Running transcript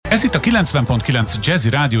Ez itt a 90.9 Jazzy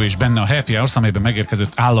Rádió és benne a Happy Hours, amelyben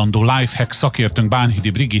megérkezett állandó lifehack szakértőnk Bánhidi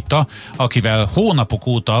Brigitta, akivel hónapok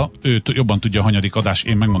óta, ő jobban tudja, hanyadik adás,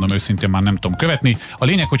 én megmondom őszintén, már nem tudom követni. A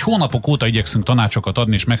lényeg, hogy hónapok óta igyekszünk tanácsokat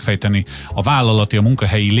adni és megfejteni a vállalati, a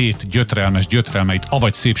munkahelyi lét gyötrelmeit,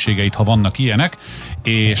 avagy szépségeit, ha vannak ilyenek,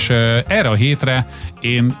 és erre a hétre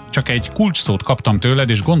én csak egy kulcsszót kaptam tőled,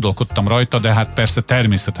 és gondolkodtam rajta, de hát persze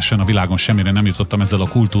természetesen a világon semmire nem jutottam ezzel a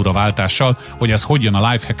kultúraváltással, hogy ez hogy jön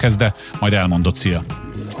a lifehackhez, de majd elmondod. Szia!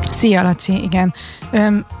 Szia, Laci, igen.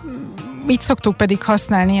 Így szoktuk pedig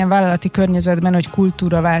használni ilyen vállalati környezetben, hogy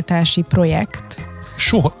kultúraváltási projekt.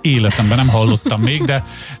 Soha életemben nem hallottam még,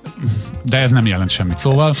 de ez nem jelent semmit,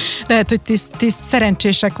 szóval... Lehet, hogy ti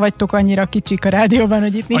szerencsések vagytok, annyira kicsik a rádióban,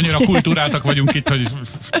 hogy itt nincs. Annyira kultúráltak vagyunk itt, hogy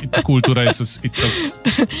itt a kultúra, itt az...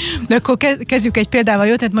 De akkor kezdjük egy példával,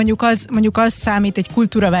 jó? Tehát mondjuk az számít egy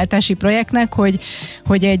kultúraváltási projektnek, hogy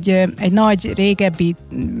egy nagy,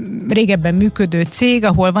 régebben működő cég,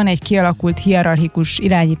 ahol van egy kialakult hierarchikus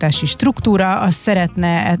irányítási struktúra, az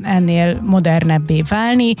szeretne ennél modernebbé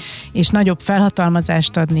válni, és nagyobb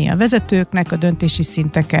felhatalmazást adni a vezetőknek, a döntési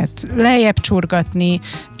szinteket lejjebb csorgatni,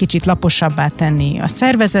 kicsit laposabbá tenni a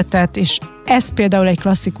szervezetet, és ez például egy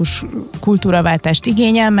klasszikus kultúraváltást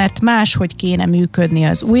igényel, mert máshogy kéne működni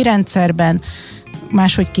az új rendszerben,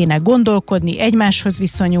 máshogy kéne gondolkodni, egymáshoz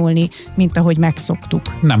viszonyulni, mint ahogy megszoktuk.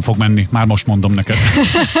 Nem fog menni, már most mondom neked.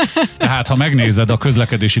 Tehát, ha megnézed a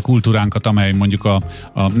közlekedési kultúránkat, amely mondjuk a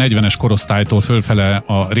 40-es korosztálytól fölfele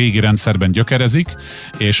a régi rendszerben gyökerezik,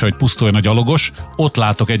 és hogy pusztuljon a gyalogos, ott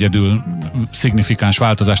látok egyedül szignifikáns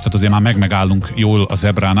változást, tehát azért már megállunk jól a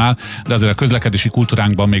zebránál, de azért a közlekedési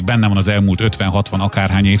kultúránkban még benne van az elmúlt 50-60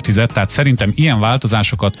 akárhány évtized, tehát szerintem ilyen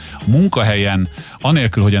változásokat munkahelyen,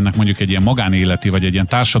 anélkül, hogy ennek mondjuk egy ilyen magánéleti vagy egy ilyen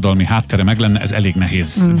társadalmi háttere meg lenne, ez elég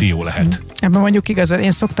nehéz dió lehet. Ebben mondjuk igaz,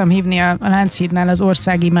 én szoktam hívni a Lánchídnál az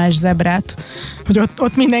országimás zebrát, hogy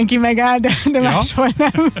ott mindenki megáll, de máshol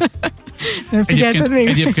nem.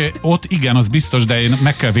 Egyébként ott igen, az biztos, de én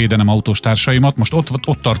meg kell védenem autóstársaimat. Most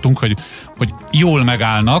ott tartunk, hogy jól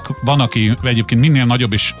megállnak. Van, aki egyébként minél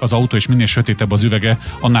nagyobb is az autó, és minél sötétebb az üvege,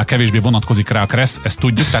 annál kevésbé vonatkozik rá a kressz, ezt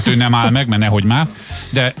tudjuk, tehát ő nem áll meg, mert nehogy már.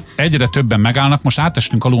 De egyre többen megállnak. Most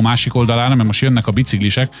átestünk a ló másik oldalára, mert most jönnek a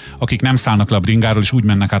biciklisek, akik nem szállnak le a bringáról, és úgy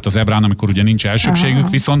mennek át az zebrán, amikor ugye nincs elsőbségük,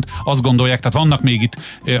 viszont azt gondolják, tehát vannak még itt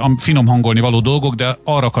finom hangolni való dolgok, de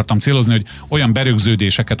arra akartam célozni, hogy olyan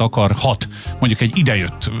berögződéseket akarhat mondjuk egy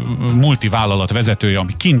idejött multivállalat vezetője,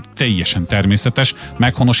 ami kint teljesen természetes,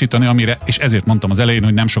 meghonosítani, amire, és ezért mondtam az elején,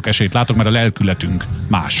 hogy nem sok esélyt látok, mert a lelkületünk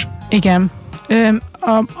más. Igen.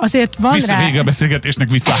 Azért van Vége a beszélgetésnek,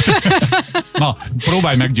 viszlát. Na,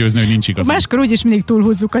 próbálj meggyőzni, hogy nincs igazán. Máskor úgyis mindig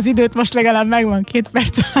túlhúzzuk az időt, most legalább megvan 2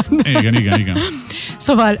 perc. Igen.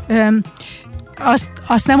 Szóval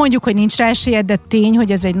azt nem mondjuk, hogy nincs rá esélyed, de tény,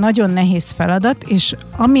 hogy ez egy nagyon nehéz feladat, és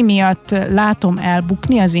ami miatt látom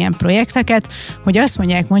elbukni az ilyen projekteket, hogy azt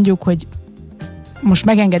mondják mondjuk, hogy most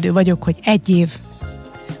megengedő vagyok, hogy 1 év,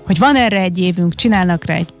 hogy van erre 1 évünk, csinálnak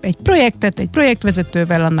rá egy projektet, egy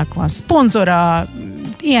projektvezetővel, annak van szponzora,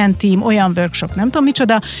 ilyen tím, olyan workshop, nem tudom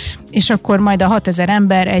micsoda, és akkor majd a 6000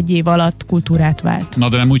 ember 1 év alatt kultúrát vált. Na,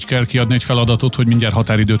 de nem úgy kell kiadni egy feladatot, hogy mindjárt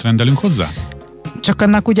határidőt rendelünk hozzá? Csak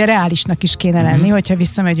annak ugye reálisnak is kéne lenni, hogyha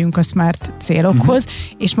visszamegyünk a smart célokhoz,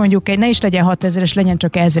 és mondjuk ne is legyen 6000-es, legyen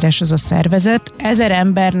csak 1000-es az a szervezet. 1000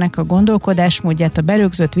 embernek a gondolkodásmódját, a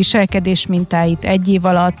berögzött viselkedés mintáit 1 év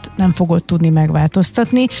alatt nem fogod tudni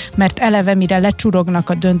megváltoztatni, mert eleve mire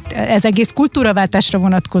lecsurognak ez egész kultúraváltásra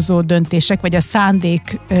vonatkozó döntések, vagy a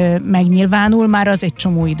szándék megnyilvánul, már az egy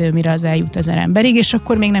csomó idő, mire az eljut 1000 emberig, és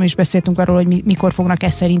akkor még nem is beszéltünk arról, hogy mikor fognak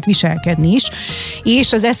szerint viselkedni is.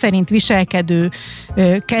 És az szerint viselkedő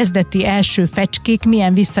kezdeti első fecskék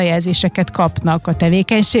milyen visszajelzéseket kapnak a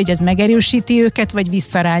tevékenység, hogy ez megerősíti őket, vagy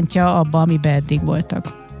visszarántja abba, amiben eddig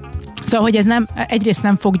voltak. Szóval, hogy ez egyrészt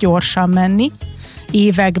nem fog gyorsan menni,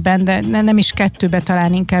 években, de nem is 2-be,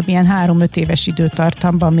 talán inkább ilyen 3-5 éves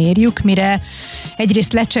időtartamban mérjük, mire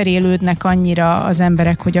egyrészt lecserélődnek annyira az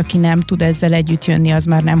emberek, hogy aki nem tud ezzel együtt jönni, az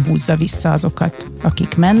már nem húzza vissza azokat,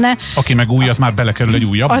 akik menne. Aki meg új, az már belekerül egy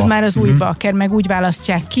újabba? Az már az újba kell, meg úgy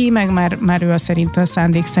választják ki, meg már ő a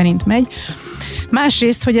szándék szerint megy.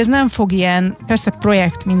 Másrészt, hogy ez nem fog ilyen, persze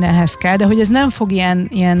projekt mindenhez kell, de hogy ez nem fog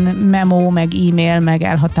ilyen memo, meg e-mail, meg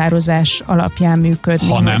elhatározás alapján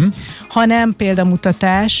működni. Hanem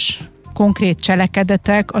példamutatás, konkrét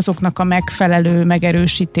cselekedetek, azoknak a megfelelő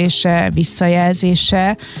megerősítése,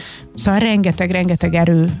 visszajelzése, szóval rengeteg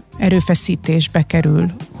erőfeszítésbe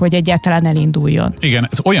kerül, hogy egyáltalán elinduljon. Igen,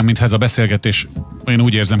 ez olyan, mintha ez a beszélgetés én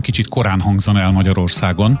úgy érzem, kicsit korán hangzon el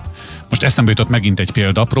Magyarországon. Most eszembe jutott megint egy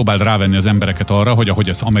példa, próbáld rávenni az embereket arra, hogy ahogy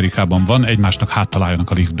ez Amerikában van, egymásnak háttaláljanak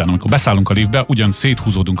a liftben. Amikor beszállunk a liftbe, ugyan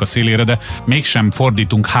széthúzódunk a szélére, de mégsem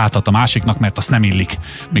fordítunk hátat a másiknak, mert azt nem illik.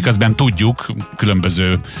 Miközben tudjuk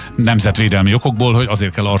különböző nemzetvédelmi okokból, hogy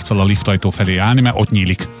azért kell arccal a liftajtó felé állni, mert ott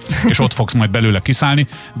nyílik, és ott fogsz majd belőle kiszállni,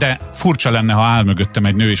 de furcsa lenne, ha áll mögöttem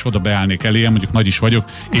egy nő, és oda beállnék eléje, mondjuk nagy is vagyok,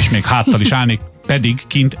 és még háttal is állnék, pedig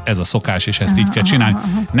kint ez a szokás, és ezt így kell csinálni.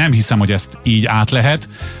 Nem hiszem, hogy ezt így át lehet.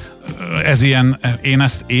 Ez ilyen,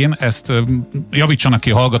 én ezt javítsanak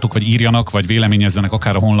ki a hallgatók, vagy írjanak, vagy véleményezzenek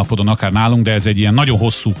akár a honlapodon, akár nálunk, de ez egy ilyen nagyon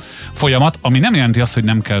hosszú folyamat, ami nem jelenti azt, hogy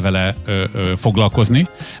nem kell vele foglalkozni.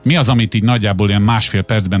 Mi az, amit így nagyjából ilyen 1,5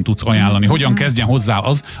 percben tudsz ajánlani? Hogyan kezdjen hozzá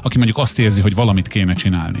az, aki mondjuk azt érzi, hogy valamit kéne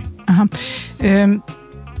csinálni? Aha.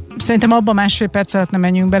 Szerintem abban 1,5 perc alatt nem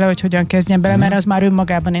menjünk bele, hogy hogyan kezdjen bele, mert az már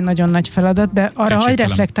önmagában egy nagyon nagy feladat, de arra hagy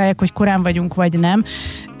reflektálják, hogy korán vagyunk, vagy nem.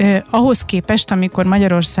 Ahhoz képest, amikor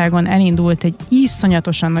Magyarországon elindult egy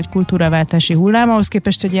iszonyatosan nagy kultúraváltási hullám, ahhoz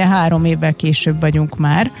képest egy ilyen 3 évvel később vagyunk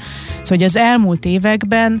már. Szóval, hogy az elmúlt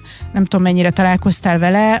években, nem tudom mennyire találkoztál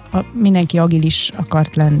vele, mindenki agilis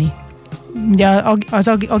akart lenni. Ugye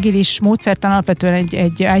az agilis módszertan alapvetően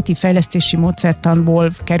egy IT fejlesztési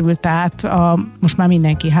módszertanból került át, most már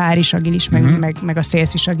mindenki HR is agilis, meg a sales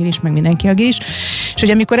is agilis, meg mindenki agilis. És hogy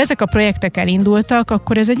amikor ezek a projektek elindultak,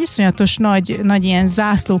 akkor ez egy iszonyatos nagy ilyen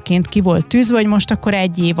zászlóként ki volt tűzve, hogy most akkor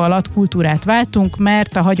 1 év alatt kultúrát váltunk,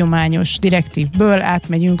 mert a hagyományos direktívből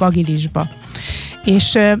átmegyünk agilisba.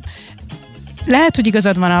 És lehet, hogy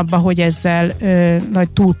igazad van abban, hogy ezzel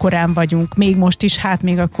túl korán vagyunk, még most is,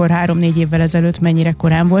 még akkor 3-4 évvel ezelőtt mennyire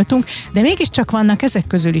korán voltunk, de mégiscsak vannak ezek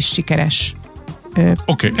közül is sikeres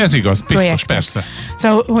Oké, ez igaz, biztos, projektek. Persze.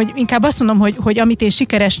 Szóval, hogy inkább azt mondom, hogy amit én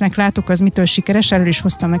sikeresnek látok, az mitől sikeres, erről is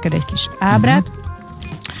hoztam neked egy kis ábrát.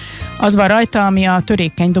 Az van rajta, ami a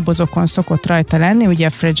törékeny dobozokon szokott rajta lenni, ugye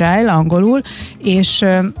fragile angolul, és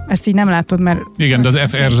ezt így nem látod, mert... Igen, de az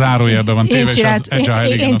FR zárójelben van téve, és az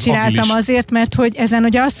agile, én csináltam azért, mert hogy ezen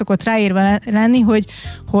ugye az szokott ráírva lenni,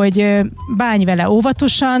 hogy bánj vele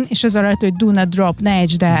óvatosan, és az rajta, hogy do not drop, ne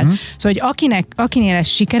ejtsd el. Szóval, hogy akinél ez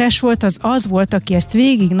sikeres volt, az volt, aki ezt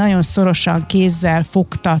végig nagyon szorosan kézzel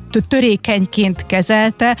fogta, törékenyként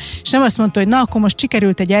kezelte, és nem azt mondta, hogy na, akkor most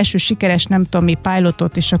sikerült egy első sikeres, nem tudom mi,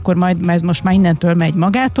 pilotot, és akkor majd ez most már innentől megy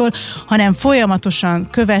magától, hanem folyamatosan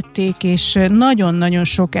követték, és nagyon-nagyon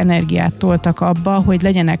sok energiát toltak abba, hogy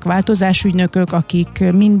legyenek változásügynökök, akik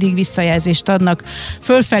mindig visszajelzést adnak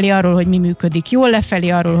fölfelé arról, hogy mi működik jól, lefelé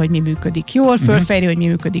arról, hogy mi működik jól, fölfelé, hogy mi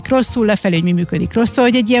működik rosszul, lefelé, hogy mi működik rosszul,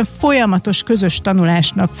 hogy egy ilyen folyamatos közös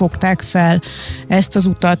tanulásnak fogták fel ezt az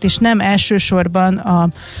utat, és nem elsősorban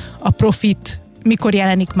a profit mikor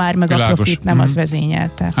jelenik már meg világos. A profit, nem az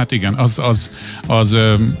vezényelte. Hát igen, az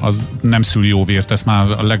nem szül jó vért, ezt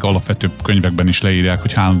már a legalapvetőbb könyvekben is leírják,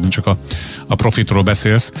 hogy állandóan csak a profitról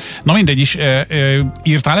beszélsz. Na mindegy is,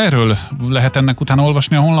 írtál erről? Lehet ennek utána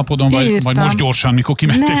olvasni a honlapodon, vagy most gyorsan, mikor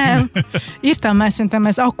kimentél? Nem, írtam már, szerintem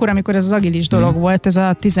ez akkor, amikor ez az agilis dolog volt, ez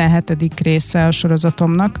a 17. része a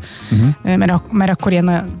sorozatomnak, mert akkor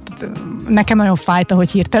ilyen, nekem nagyon fájt,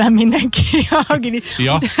 hogy hirtelen mindenki agilis.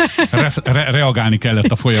 Ja, reagálni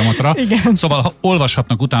kellett a folyamatra. Igen. Szóval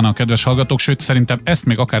olvashatnak utána a kedves hallgatók, sőt szerintem ezt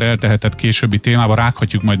még akár eltehetett későbbi témába,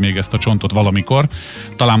 rághatjuk majd még ezt a csontot valamikor,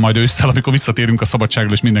 talán majd ősszel, amikor visszatérünk a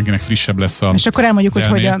szabadságról, és mindenkinek frissebb lesz a... És akkor elmondjuk,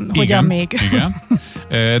 hogy hogyan még. Igen.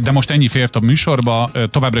 De most ennyi fért a műsorba.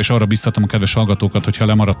 Továbbra is arra biztatom a kedves hallgatókat, hogyha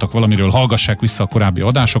lemaradtak valamiről, hallgassák vissza a korábbi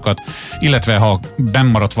adásokat, illetve ha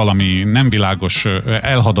bennmaradt valami nem világos,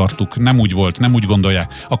 elhadartuk, nem úgy volt, nem úgy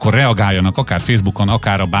gondolják, akkor reagáljanak akár Facebookon,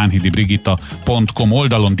 akár a bánhidibrigitta.com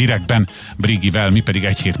oldalon direktben Brigivel, mi pedig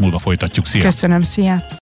 1 hét múlva folytatjuk. Szia! Köszönöm, szia!